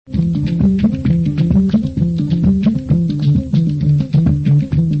andal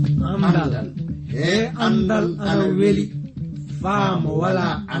he andal ana weli faamo wala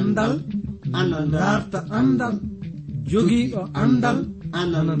andal ana darta andal jogiiɗo andal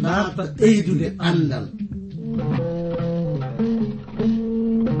ana darta ɓeydude andal.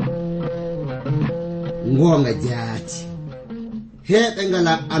 ngonga jaati heɓe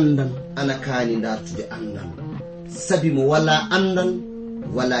ngala andal ana kaani dartude andal, sabi mo wala andal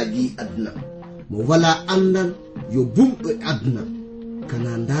wala gi aduna, mo wala andal yo bumɗo aduna.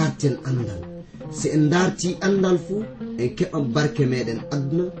 kana darten andal, si en darti andal fu en keɓan barke meɗen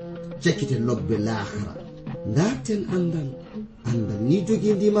aduna, cakkite lobbe lahara. darten andal, andal ni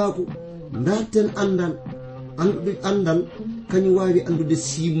jogii ndimako. darten andal, andude andal kañum wawi andude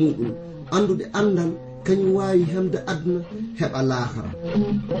simuɗum, andude andal kañum wawi hemde aduna heɓa lahara.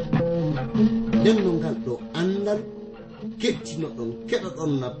 nden no ngal ɗo andal kettino ɗon keɗa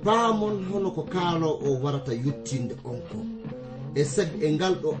ɗon na paamon hono ko kaalo o warata yuttinde on ko. e sabi e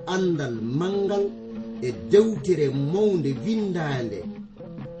ngal ɗo andal mangal e dewtere mawde windande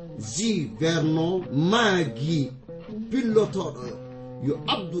ji vernon maagi pillotoɗo yo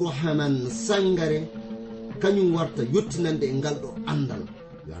abdourahman sangare kañum warta yottinande e ngal ɗo andal.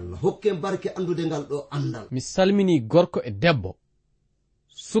 yo Allah hokke barke andude ngal ɗo andal. mi salmini gorko e debbo,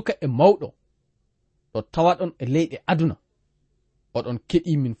 suka e mawɗo, ɗo tawaɗon e leyɗe aduna, oɗon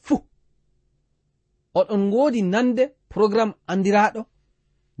keɗi min fuu. oɗon ngoodi nande programme andiraɗo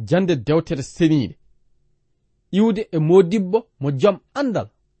jande dewtere seniide, iwde e modibbo mo jom andal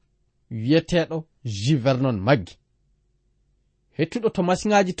wiyeteɗo Vernon maggi. hettuɗo to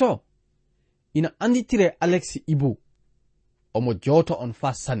masiŋaji to ina anditire Alex Ibou, omo jowto on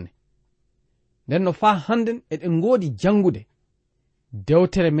fa sanne. nden no fa hannden eɗen ngoodi jangude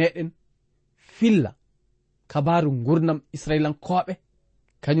dewtere meɗen filla kabaru gurnam israilankoɓe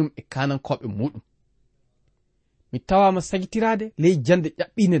kañum e kanankoɓe muɗum. mi tawama sagitirade ley jande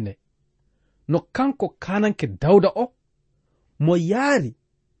ƴaɓɓinde nde no kanko kananke Dawda o mo yaari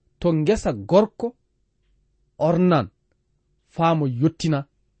to ngesa gorko Ornan faamo yottina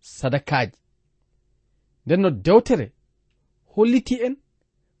sadakaji. nden no dewtere holliti en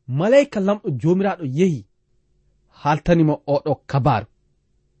malayika lamɗo jomiraɗo yehi haltanimo oɗo kabaru.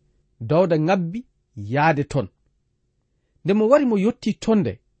 Dawda ngabbi yaade ton. nde mo wari mo yotti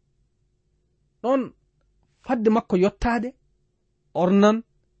tonde ɗon fadde makko yottade, Ornan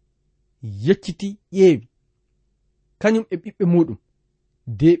yecciti ƴeewi kañum e ɓiɓɓe muɗum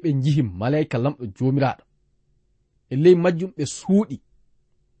de ɓe jihi malayika lamɗo jomiraɗo. e ley majjum ɓe suuɗi.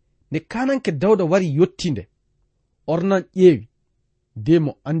 nde kananke Dawda wari yottinde, Ornan ƴeewi de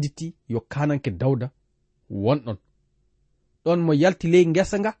mo anditi yo kananke Dawda wonɗon. ɗon mo yalti ley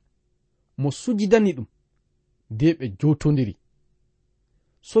ngesa nga, mo sujidani ɗum de ɓe jotodiri.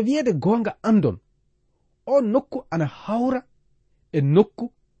 so wiyeede gonga andon, o nokku ana hawra e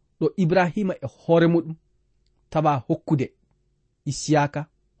nokku ɗo Ibrahima e hoore muɗum tawa hokkude Isiyaka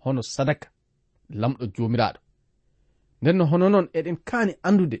hono sadaka lamɗo jomiraɗo. nden no hono noon eɗen kaani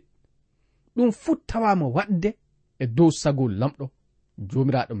andude ɗum fuu tawama waɗde e dow sago lamɗo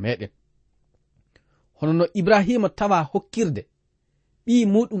jomiraɗo meɗen. hono no Ibrahima tawa hokkirde ɓi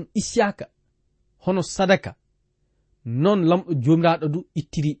muɗum Isiyaka hono sadaka, non lamɗo jomiraɗo du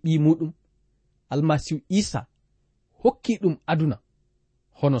ittiri ɓi muɗum almasihu Isa hokki ɗum aduna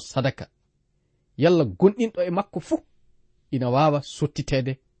hono sadaka. yalla gonɗinɗo e makko fuu ina wawa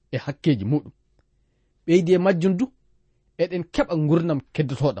sottitede e hakkeji muɗum. ɓeydi e majjum du eɗen keɓa gurnam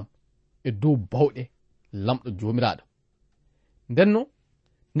keddotoɗam e dow bawɗe lamɗo jomiraɗo. ndenno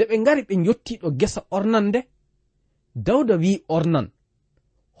nde ɓe ngari ɓe jottiɗo gesa Ornan nde, Dawda wi Ornan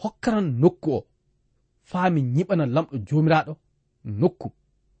hokkaran nokku o faami ñiɓana lamɗo jomiraɗo nokku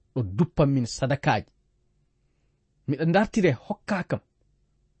ɗo duppan min sadakaji. miɗa dartire hokkakam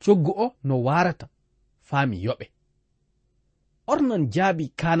coggu o no warata faami yoɓe. Ornan jaabi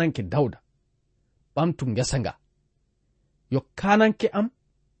kananke Dawda ɓamtu ngesa nga, yo kananke am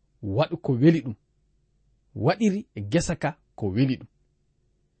waɗu ko weli ɗum, waɗiri e gesa ka ko weli ɗum.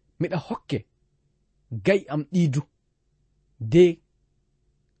 miɗa hokke gayi am ɗiidu de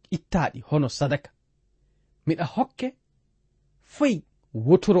ittaɗi hono sadaka. miɗa hokke foy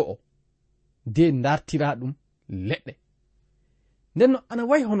wotoro o de dartira ɗum leɗɗe. ndenno ana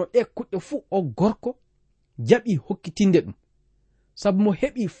wayi hono ɗe kuɗɗe fuu o gorko jaɓi hokkitinde ɗum, sabu mo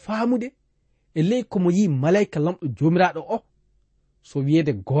heɓi faamude e ley ko mo yi malayika lamɗo jomiraɗo o. so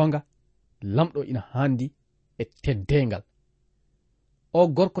wiyeede goonga lamɗo ina handi e teddengal. o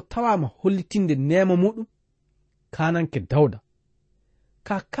gorko tawama hollitinde nema muɗum kananke Dawda.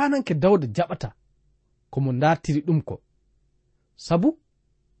 kananke Dawda jaɓata komo dartiri ɗum ko, sabu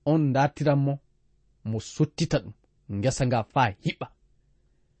on dartiranmo mo sottita ɗum ngesa nga faa hiɓa.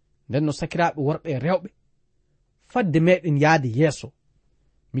 Nden no sakiraaɓe worɓe e rewɓe, fadde meɗen yaade yeeso,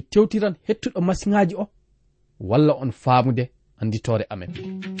 mi tewtiran hettuɗo masiŋaaji o walla on faamude anditore amen.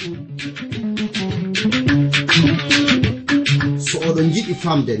 So oɗon jiɗi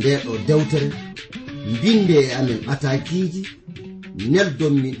famde nde ɗo dewtere, mbinde e amen atakiji,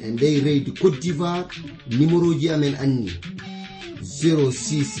 neldon min e ndey reydi Côte d'Ivoire. Numéroji amen anni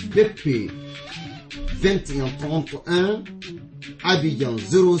 06 BP 2131 Abidjan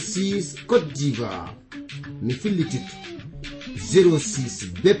 06 Côte d'Ivoire. Mi fillitito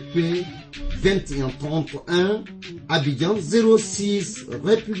 06 BP 2131 Abidjan 06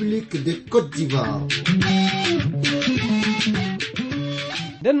 République de Côte d'Ivoire.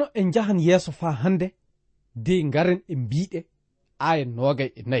 Denno en jahan yeeso fa hande de ngaren e mbiɗe aya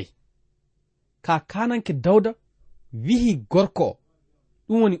 24. Ka kananke Dawda wihi gorko o,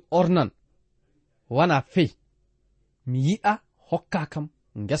 ɗum woni Ornan, wana fey, mi yiɗa hokka kam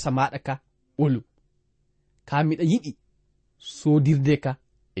ngesa maɗa ka ɓolu, ka miɗa yiɗi sodirde ka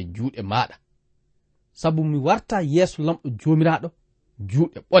e juuɗe maɗa, sabu mi warta yeeso lamɗo jomiraɗo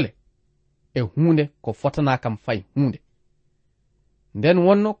juuɗe ɓole e hunde ko fotana kam fay hunde. Nden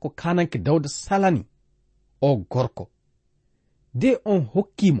wonno ko kananke Dawda salani o gorko, de on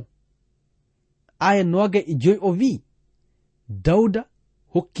hokkimo. Aya 25 o wi, Dawda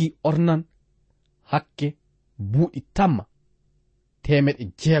hokki Ornan hakke buuɗi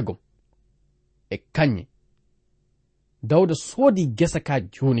 600 e kanye. Dawda soodi gesa ka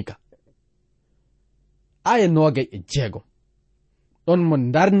joni ka. Aya 26 ɗon mo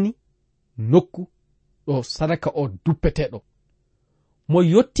darni nokku ɗo sadaka o duppeteɗo, mo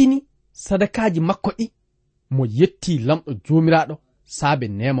yottini sadakaji makko ɗi, mo yetti lamɗo jomiraɗo saabe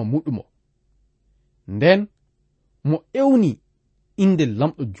nema muɗum o. Nden mo ewni inde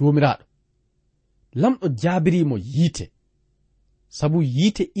lamɗo jomiraɗo. Lamɗo jaabirimo yiite, sabu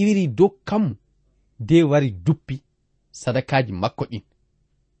yiite iwiri dow kammu de wari duppi sadakaji makko ɗin.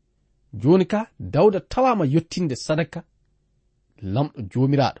 Joni ka Dawda tawama yottinde sadaka lamɗo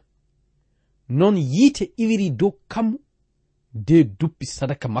jomiraɗo, non yiite iwiri dow kammu de duppi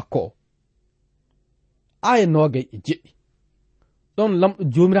sadaka makko o. Aya 27 ɗon lamɗo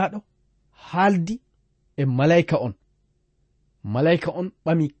jomiraɗo haaldi e malayika on. Malayika on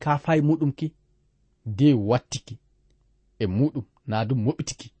ɓami kafayi muɗum ki de wattiki e muɗum na dum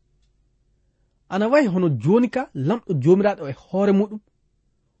moɓitiki. Ana wayi hono joni ka lamɗo jomiraɗo e hoore muɗum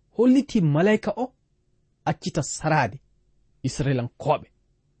holliti malayika o accita sarade Israelankoɓe.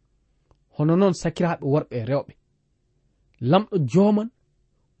 Hono noon sakiraɓe worɓe e rewɓe, lamɗo joman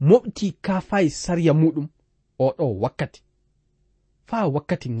moɓti kafayi sariya muɗum o ɗo wakkati, faa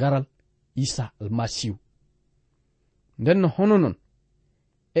wakkati ngaral Isa almasihu. Nden hono non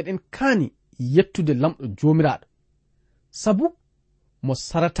eɗen kaani yettude lamɗo jomiraɗo, sabu mo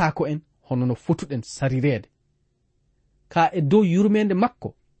saratako en hono no fotuɗen sarirede. Ka e dow yurmede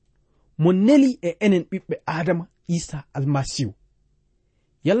makko mo neli e enen ɓiɓɓe Adama Isa almasihu.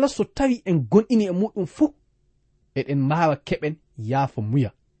 Yalla so tawi en gonɗini e muɗum fuu, eɗen mbawa keɓen yaafo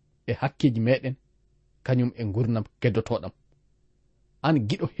muya e hakkeji meɗen kañum e gurnam keddotoɗam. An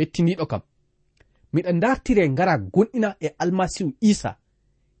giɗo hettiniɗo kam, miɗa dartire ngara gonɗina e almasihu Isa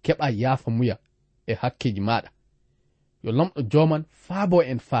keɓa yaafa muya e hakkeji maɗa. Yo lamɗo joman faabo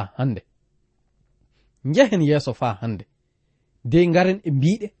en fa hande. Njehen yeeso fa hande, de ngaren e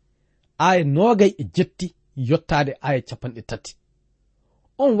mbiɗe aya 27 yottade aya 30.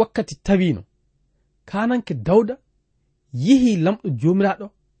 On wakkati tawino kananke Dawda yihi lamɗo jomiraɗo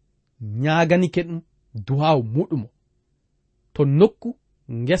ñaganike ɗum duwawu muɗumo to nokku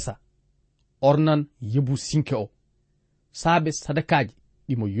ngesa Ornan Yebusinke o, saabe sadakaji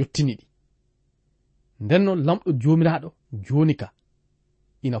ɗimo yottini ɗi. Ndenno lamɗo jomiraɗo joni ka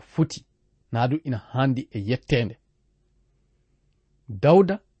ina foti naadu ina handi e yettende.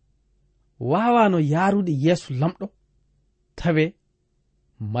 Dawda wawano yarude yeeso lamɗo tawe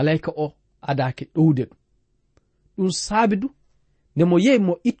malayika o adake ɗowde ɗum. Ɗum saabi du nde mo yehi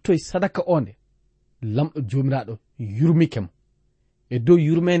mo ittoy sadaka onde, lamɗo jomiraɗo yurmike mo e dow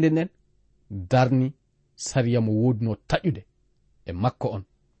yurmede nden darni sariya mo wodino taƴude e makko on.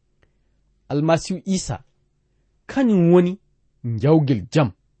 Almasihu Isa kañum woni jawgel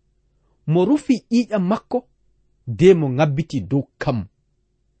jam, mo rufi ƴiƴam makko de mo ngabbiti dow kammu.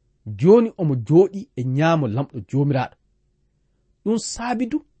 Joni omo jooɗi e ñaamo lamɗo jomiraɗo. Ɗum saabi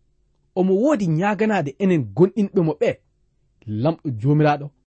du omo woodi ñaganade enen gonɗinɓe mo ɓe lamɗo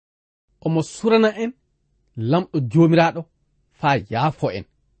jomiraɗo, omo surana en lamɗo jomiraɗo faa yaafo en.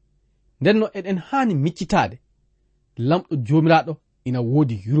 Ndenno eɗen haani miccitade lamɗo jomiraɗo ina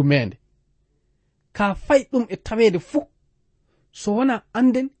woodi yurmende ka fay ɗum e taweede fuu so wona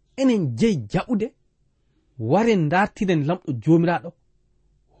anden enen jeyi jaɓude waren dartiren lamɗo jomiraɗo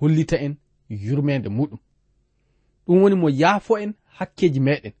hollita en yurmende muɗum. ɗum woni mo yaafo en hakkeji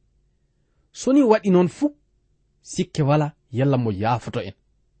meɗen. so ni waɗi noon fuu sikke wala yalla mo yaafoto en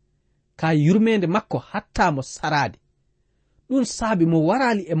ka yurmende makko hattamo sarade. ɗum saabi mo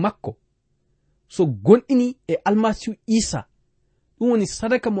warali e makko so gonɗini e almasihu isa. ɗum woni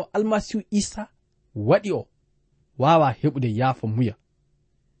sadaka mo almasihu isa waɗi o wawa heɓude yaafo muya.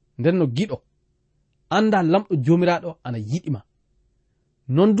 nden no giɗo anda lamɗo jomiraɗo ana yiɗima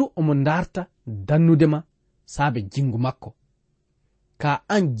non du omo darta dannudema saabe jingu makko. ka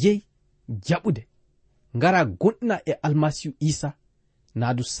an jeyi jaɓude ngara gonɗina e almasihu isa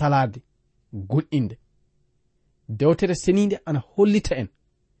naadu salade gonɗinde. dewtere senide ana hollita en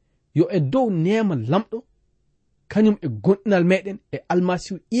yo e dow nema lamɗo kañum e gonɗinal meɗen e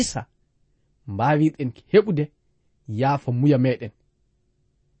almasihu isa mbawirɗen heɓude yaafo muya meɗen.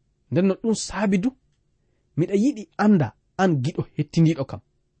 nden no ɗum saabi du miɗa yiɗi anda an giɗo hettindiɗo kam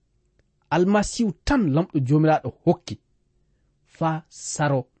almasihu tan lamɗo jomiraɗo hokki fa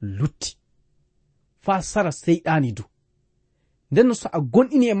saro lutti fa sara seyɗani du. nden no so a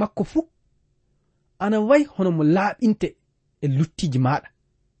gonɗini e makko fuu ana wayi hono mo laaɓinte e luttiji maɗa.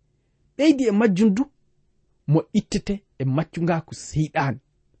 ɓeydi e majjum du mo ittete e maccungaku seyɗani.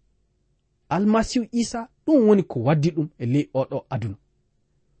 almasihu isa ɗum woni ko waddi ɗum e ley oɗo aduna.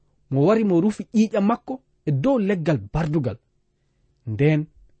 mo wari mo rufi ƴiiƴam makko e dow leggal bardugal nden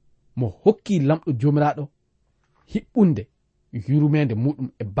mo hokki lamɗo jomiraɗo hiɓɓunde yurmende muɗum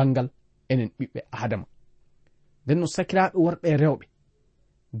e bangal enen ɓiɓɓe adama. nden no sakiraɓe worɓe e rewɓe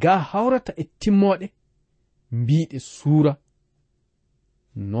ga hawrata e timmoɗe mbiɗe suura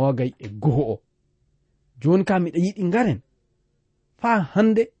 29 o. joni ka miɗa yiɗi ngaren faa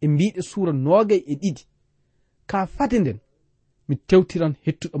hande e mbiɗe suura 22 ka fade nden mi tewtiran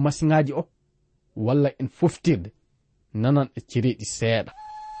hettuɗo masiŋaji o walla en foftirde nanan e cereɗi seeɗa.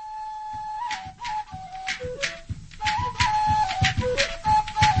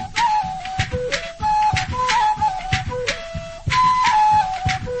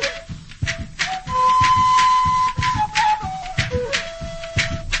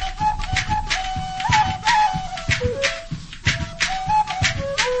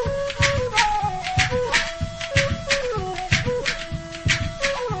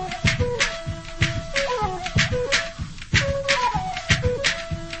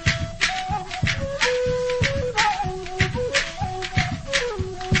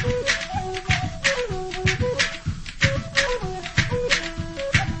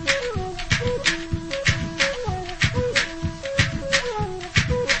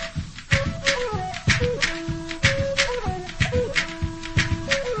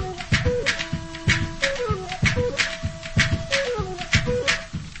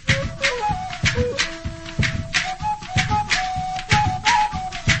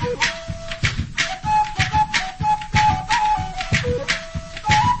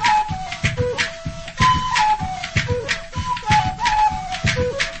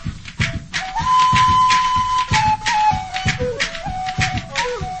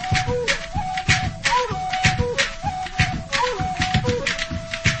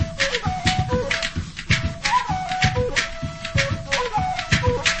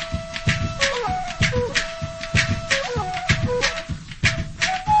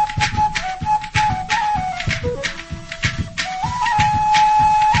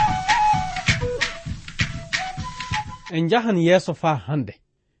 en jahan yeeso faa hande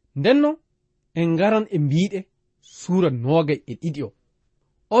ndenno en garan e mbiɗe suura 22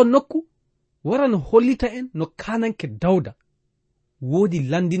 o nokku warano hollita en no kananke dawda woodi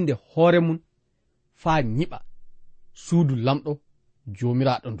landinde hoore mun faa nyiɓa suudu lamɗo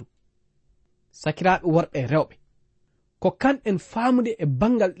joomiraɗo ndu. sakiraaɓe worɓe e rewɓe ko kanɗen faamude e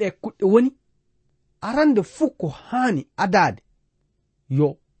bangal ɗe kuɗɗe woni arande fuu ko haani adaade yo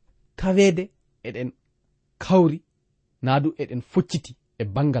taweede eɗen kawri naadu eɗen focciti e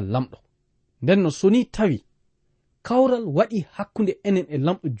bangal lamɗo. nden no soni tawi kawral waɗi hakkunde enen e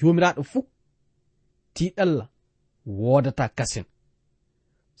lamɗo joomiraɗo fuu tiiɗalla woodata kasen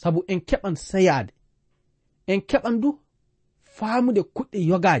sabu en keɓan seyaade en keɓan du faamude kuɗɗe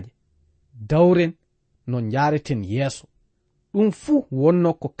yogaaje dawren no njaareten yeeso. ɗum fuu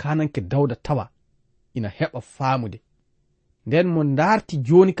wonno ko kananke dawda tawa ina heɓa faamude nden mo ndaarti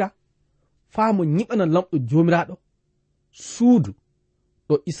jooni ka faa mo nyiɓana lamɗo joomiraɗo suudu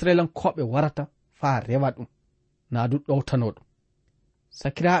ɗo israelankoɓe warata faa rewa ɗum naa du ɗowtano ɗum.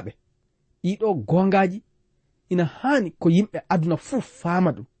 sakiraaɓe ɗiɗo gongaji ina haani ko yimɓe aduna fuu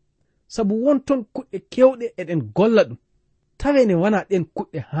faama ɗum, sabu wonton kuɗɗe kewɗe eɗen golla ɗum tawene wana ɗen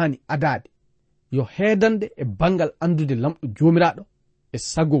kuɗɗe haani adaade yo heedande e bangal andude lamɗo jomiraɗo e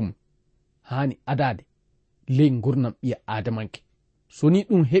sago mum haani adaade ley gurnam ɓiya adamanke. so ni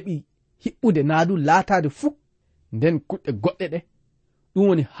ɗum heɓi hiɓɓude naa du laataade fuu, nden kuɗɗe goɗɗe ɗe ɗum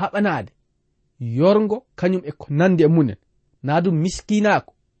woni haɓanaade yorgo kañum e ko nandi e munen, naa du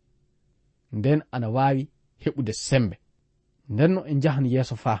miskinaako, nden ana waawi heɓude sembe. nden no e njahan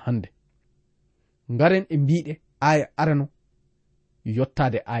yeeso faa hannde ngaren e mbiɗe aya arano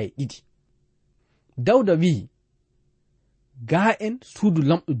yottaade aya 2. Dawda wi'i gaa en suudu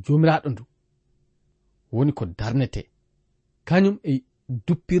lamɗo jomiraɗo ndu woni ko darnete kañum e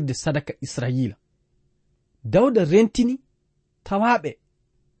duppirde sadaka israila. Dawda rentini tawaɓe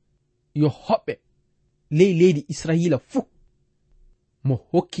yo hoɓɓe ley leydi israila fuu mo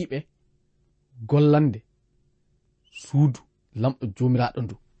hokkiɓe gollande suudu lamɗo jomiraɗo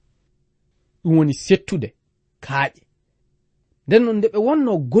ndu, ɗum woni settude kaaƴe. nden non nde ɓe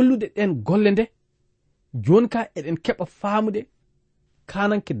wonno gollude ɗen golle nde, joni ka eɗen keɓa faamude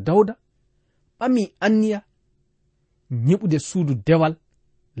kananke Dawda ɓami anniya nyiɓude suudu dewal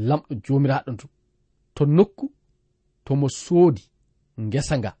lamɗo jomiraɗo ndu to nokku tomo soodi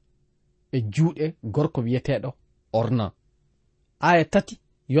ngesa nga e juuɗe gorko wiyeteɗo Ornan. aya 3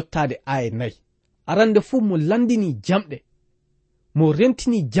 yottaade aya 4. arande fuu mo landini jamɗe, mo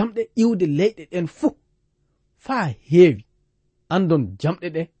rentini jamɗe iwde leyɗe ɗen fuu faa heewi, andon jamɗe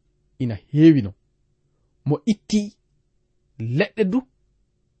ɗe ina heewino. mo itti leɗɗe du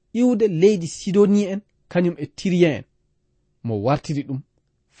iwde leydi Sidoni en kañum e Tyrien en, mo wartiri ɗum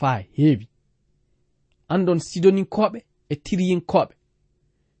faa heewi. andon Sidoninkoɓe e Tyriyinkoɓe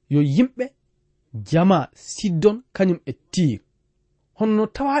yo yimɓe jama Sidon kañum e Tyr. honno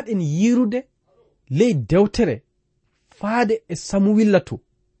tawaɗen yirude ley dewtere faade e Samuwilla to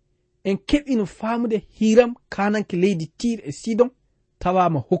en keɓino faamude Hiram kananke leydi Tyr e Sidon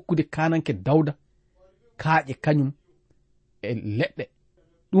tawama hokkude kananke Dawda kaaƴe kañum e leɗɗe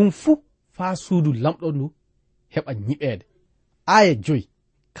ɗum fuu faa suudu lamɗo ndu heɓa nyiɓeede. aya 5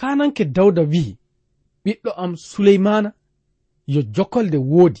 kananke Dawda wi'i ɓiɗɗo am Suleymana yo jokolde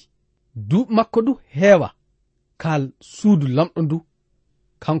woodi, duuɓi makko du heewa, kaal suudu lamɗo ndu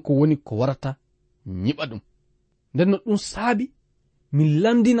kanko woni ko warata nyiɓa ɗum. nden no ɗum saabi min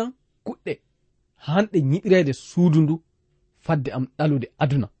landinan kuɗɗe hanɗe nyiɓireede suudu ndu fadde am ɗalude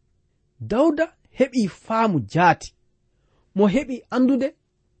aduna. Dawda heɓi faamu jaati mo heɓi andude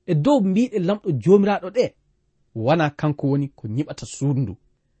e dow mbiɗe lamɗo jomiraɗo ɗe wana kanko woni ko nyiɓata suudu ndu,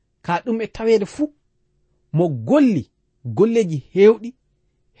 ka ɗum e taweede fuu mo golli golleji heewɗi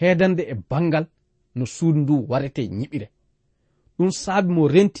heedande e bangal no suudu ndu warete nyiɓire. ɗum saabi mo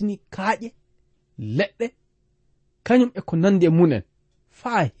rentini kaaƴe leɗɗe kañum e ko nandi e munen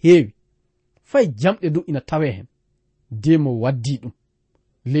faa heewi, fay jamɗe du ina tawe hen de mo waddi ɗum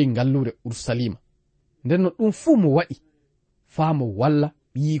ley ngallure Ursalima. nden no ɗum fuu mo waɗi faa mo walla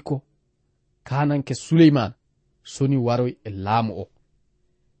ɓiyiko kananke Suleymana soni waroy e laamu o.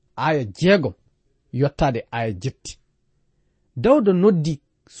 aya 6 yottaade aya 7. Dawda noddi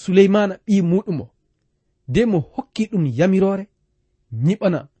Suleymana ɓi muɗum o de mo hokki ɗum yamirore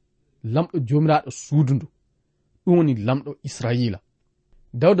nyiɓana lamɗo jomiraɗo suudu ndu, ɗum woni lamɗo Israila.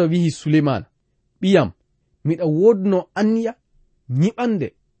 Dawda wi'i Suleymana, ɓiyam, miɗa wodno anniya nyiɓande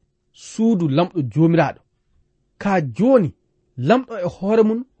suudu lamɗo jomiraɗo, ka joni lamɗo e hoore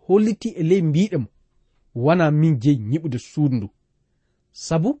mun holliti e ley mbiɗe mo wana min jeyi nyiɓude suudu ndu,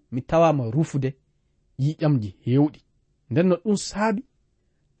 sabu mi tawama rufude ƴiƴamji hewɗi. nden no ɗum saabi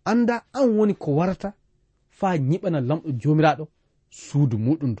anda an woni ko warata faa nyiɓana lamɗo jomiraɗo suudu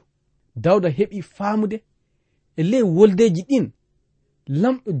muɗum ndu. Dawda heɓi faamude e ley woldeji ɗin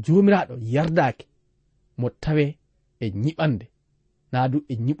lamɗo jomiraɗo yardake mo tawe e nyiɓande naadu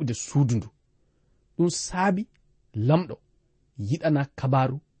e nyiɓude suudu ndu. ɗum saabi lamɗo yiɗana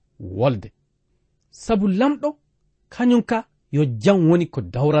kabaru wolde, sabu lamɗo kañum ka yo jam woni ko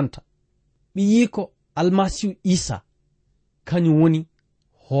dawranta. ɓiyiko almasihu Isa kañum woni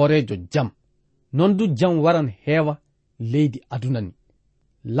hoorejo jam, non du jam waran heewa leydi aduna ni.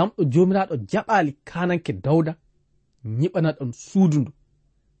 lamɗo jomiraɗo jaɓali kananke Dawda nyiɓana ɗon suudu ndu,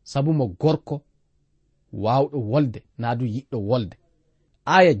 sabu mo gorko wawɗo wolde naadu yiɗɗo wolde.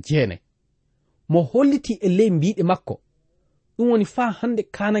 aya 9 mo holliti e ley mbiɗe makko, ɗum woni faa hande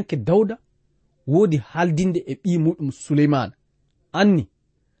kananke Dawda woodi haaldinde e ɓi muɗum Suleymana, anni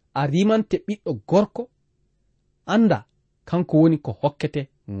a rimante ɓiɗɗo gorko, anda kanko woni ko hokkete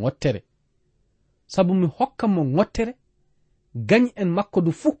ŋottere, sabu mi hokkan mo ŋottere gañi en makko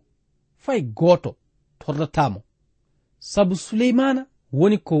du fuu fay gooto tordatamo, sabu suleymana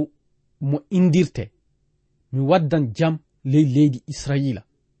woni ko mo indirte mi waddan jam ley leydi israila,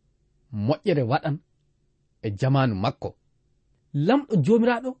 moƴƴere waɗan e jamanu makko. Lamɗo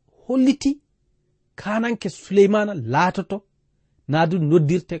jomiraɗo holliti kananke suleymana laatoto naadu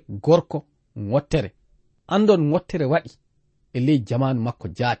noddirte gorko ŋottere. Andon ŋottere waɗi e ley jamanu makko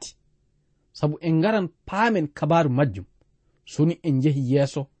jaati, sabu en ngaran paamen kabaru majjum soni en jehi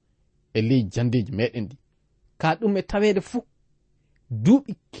yeeso e ley jandeji meɗen ɗi. Ka ɗum e tawede fuu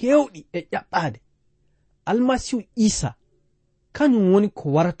duuɓi kewɗi e ƴaɓɓade almasihu isa kañum woni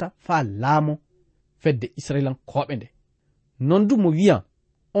ko warata faa laamo fedde israilankoɓe nde. Non du mo wiyan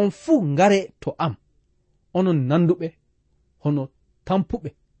on fuu ngare to am, onon nanduɓe hono tampuɓe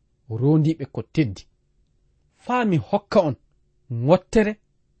rondiɓe ko teddi, faa mi hokka on ŋottere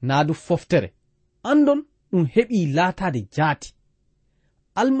naadu foftere. Andon ɗum heɓi laatade jaati.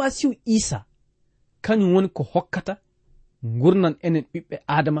 Almasihu isa kañum woni ko hokkata gurnan enen ɓiɓɓe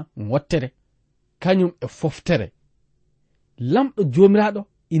adama ŋottere kañum e foftere. Lamɗo jomiraɗo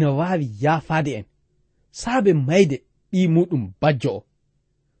ina wawi yaafade en saabe mayde ɓi muɗum bajjo o,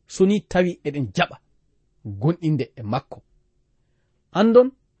 soni tawi eɗen jaɓa gonɗinde e makko.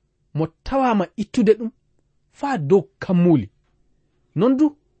 Andon mo tawama ittude ɗum faa dow kammuli. Non du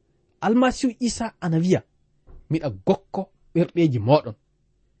almasihu isa ana wiya miɗa gokko ɓerɗeji moɗon.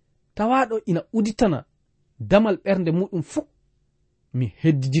 Tawaɗo ina uditana damal ɓernde muɗum fuu, mi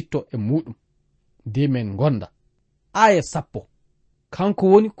heddiditto e muɗum de men gonda. Aya 10 kanko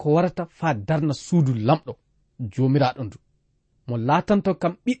woni ko warata faa darna suudu lamɗo jomiraɗo ndu, mo laatanto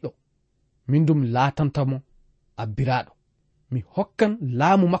kam ɓiɗɗo, min dum laatantamo abbiraɗo. Mi hokkan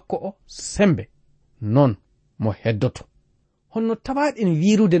laamu makko o sembe, non mo heddoto. Honno tawaɗen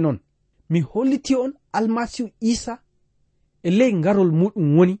wirude non, mi holliti on almasihu isa e ley ngarol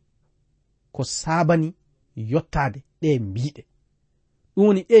muɗum woni ko saabani yottade ɗe mbiɗe. ɗum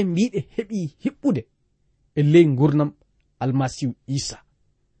woni ɗe mbiɗe heɓi hiɓɓude e ley gurnam almasihu isa.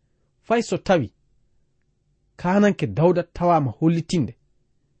 Fay so tawi kananke dawda tawama hollitinde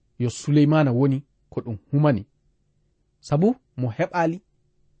yo suleymana woni ko ɗum humani, sabu mo heɓali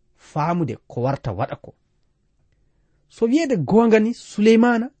faamude ko warta waɗa ko. So wiyede gongani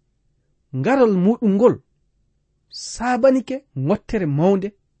suleymana ngarol muɗum ngol sabanike ŋottere mawde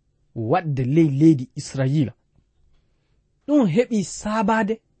wadde ley leydi israila. ɗum heɓi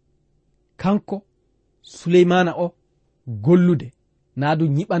saabade kanko suleymana o gollude naadu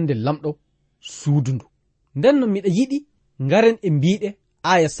nyiɓande lamɗo suudu ndu. nden no miɗa yiɗi ngaren e mbiɗe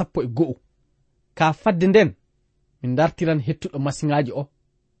aya 11 ka fadde nden min dartiran hettuɗo masiŋaji o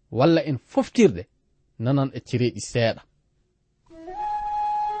walla en foftirde nanan e cireɗi seeɗa.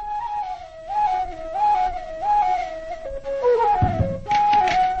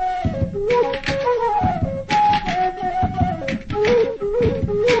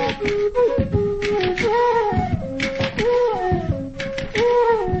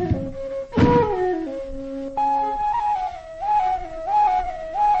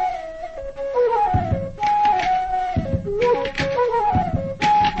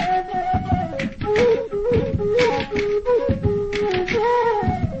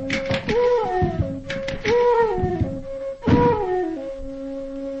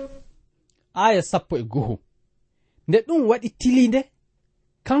 Aya 11 nde ɗum waɗi tilinde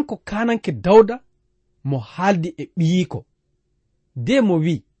kanko kananke dawda mo haaldi e ɓiyiko de mo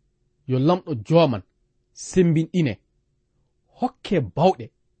wi yo lamɗo joman sembinɗine hokke bawɗe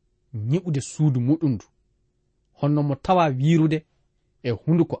nyiɓude suudu muɗum ndu, honno mo tawa wirude e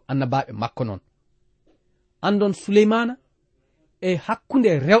hunduko annabaɓe makko non. Andon suleymana e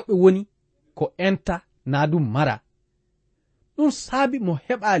hakkunde rewɓe woni ko enta naadu mara. ɗum saabi mo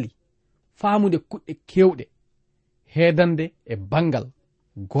heɓali faamude kuɗɗe kewɗe heedande e bangal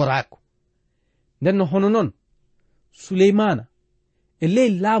gorako. nden hono non suleymana e ley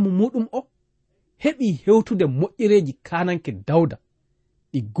laamu muɗum o heɓi hewtude moƴƴereji kananke dawda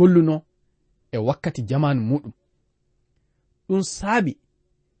ɗi golluno e wakkati jamanu muɗum. ɗum saabi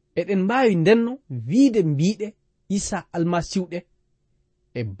eɗen mbawi ndenno wiide mbiɗe isa almasihu ɗe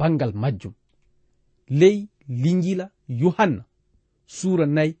e bangal majjum ley linjila yohanna sura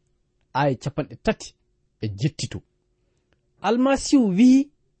 4 aya 37. almasihu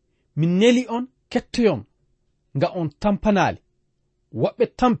wi'i min neli on kettoyon nga on tampanali, woɓɓe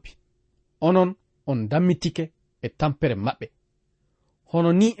tampi onon on dammitike e tampere maɓɓe.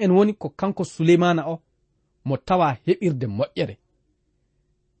 hono ni en woni ko kanko suleymana o mo tawa heɓirde moƴƴere.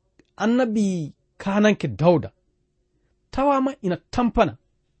 annabi kananke dawda tawama ina tampana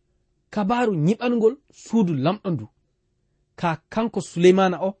kabaru nyiɓangol suudu lamɗo ndu, ka kanko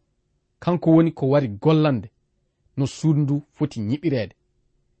suleymana o kanko woni ko wari gollande no suudu ndu foti nyiɓireede.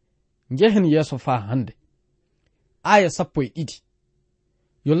 Njehen yeeso faa hande. Aya 12.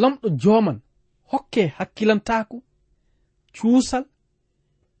 Yo lamɗo jooman hokke hakkilantaku, cuusal,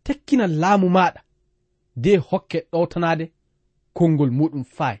 tekkina laamu maɗa, de hokke ɗowtanade konngol muɗum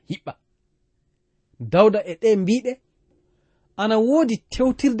faa hiɓɓa. Dawda e ɗe mbiɗe, ana woodi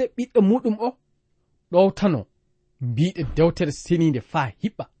tewtirde ɓiɗɗo muɗum o ɗowtano mbiɗe dewtere seninde faa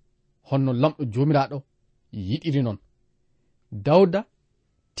hiɓɓa, honno lamɗo joomiraɗo yiɗiri non. Dawda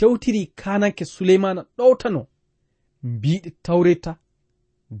tewtiri kananke Suleymana ɗowtano mbiɗe tawreta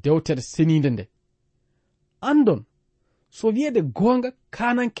dewtere seninde nde. Andon so wi'ede gonga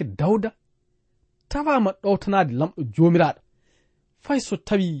kananke Dawda tawama ɗowtanade lamɗo joomiraɗo, fay so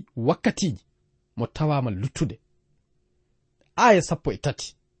tawi wakkatiji mo tawama luttude. Aya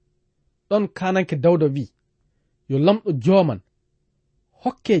 13. Ɗon kananke Dawda wi, yo lamɗo jooman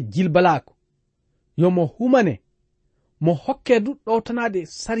hokke jilbalako, yo mo humane mo hokke du ɗowtanade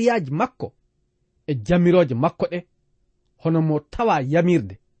sariyaji makko e jamiroje makko ɗe, hono mo tawa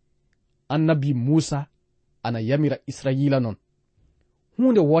yamirde annabi Musa ana yamira Israyila non.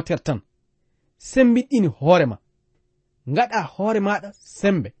 Hunde woter tan, sembiɗini hoorema, ngaɗa hoore maɗa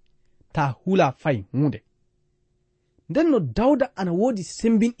sembe, ta hula fay hunde. Nden no Dawda ana woodi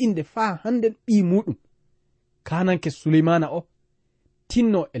sembinɗinde faa handen ɓi muɗum kananke Suleymana o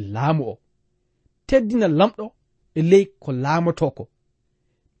tinno e laamu o, teddina lamɗo e ley ko laamoto ko,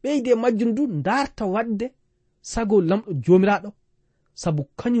 ɓeyde majjum du darta wadde sago lamɗo joomiraɗo, sabu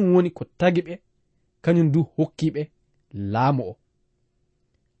kañum woni ko tagi ɓe, kañum du hokkiɓe laamu o.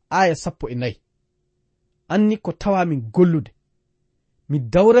 Aya 14. Anni ko tawamin gollude, mi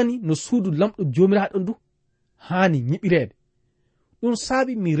dawrani no suudu lamɗo joomiraɗo ndu haani nyiɓireede. Ɗum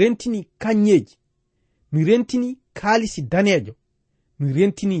saabi mi rentini kanyeji, mi rentini kaalisi daneejo, mi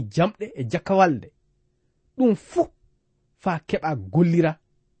rentini jamɗe e jakawalde, ɗum fuu faa keɓa gollira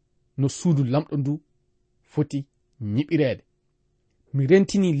no suudu lamɗo ndu foti nyiɓireede. Mi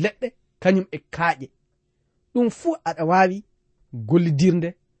rentini leɗɗe kañum e kaaƴe, ɗum fuu aɗa waawi gollidirnde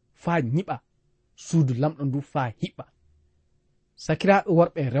faa nyiɓa suudu lamɗo ndu faa hiɓɓa. Sakiraaɓe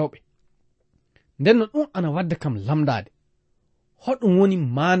worɓe e rewɓe, nden no ɗum ana wadda kam lamdade, hoɗum woni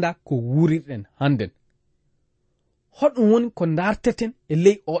maanda ko wuurirɗen handen, hoɗum woni ko darteten e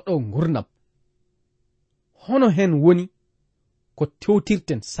ley oɗo gurdam, hono hen woni ko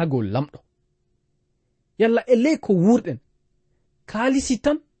tewtirten sago lamɗo. Yalla e ley ko wuurɗen, kaalisi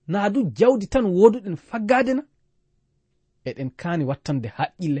tan naa du jawdi tan woduɗen faggade na? Eɗen kaani wattande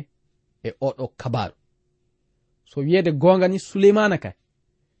haqqille e oɗo kabaru. So wiyeede gonga ni Suleymana kay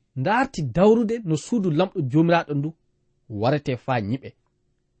darti dawrude no suudu lamɗo joomiraɗo ndu warete faa nyiɓe.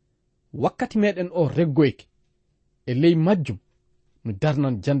 Wakkati meɗen o reggoyke, e ley majjum no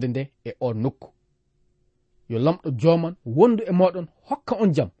darnan jande nde e o nokku. Yo lamɗo jooman wondu e moɗon hokka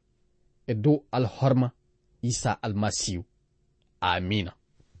on jam e dow alhorma Isa almasihu. Amina.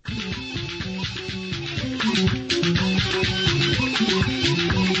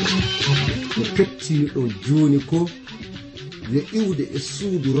 ko kettiniɗo joni ko yo iwde e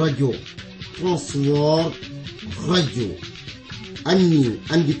suudu radio Transworld radio anni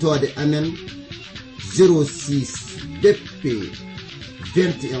anditode amen 06 BP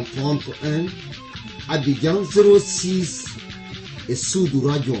 2131 Abidjan 06 e suudu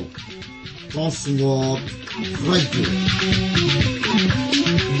radio Transworld radio.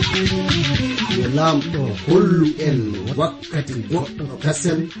 Yo lamɗo hollu en wakkati goɗɗo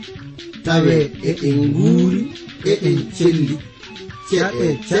kasen tawe eɗen nguuri eɗen celli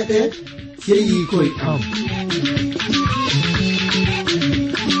ceɗe ceyi koy am.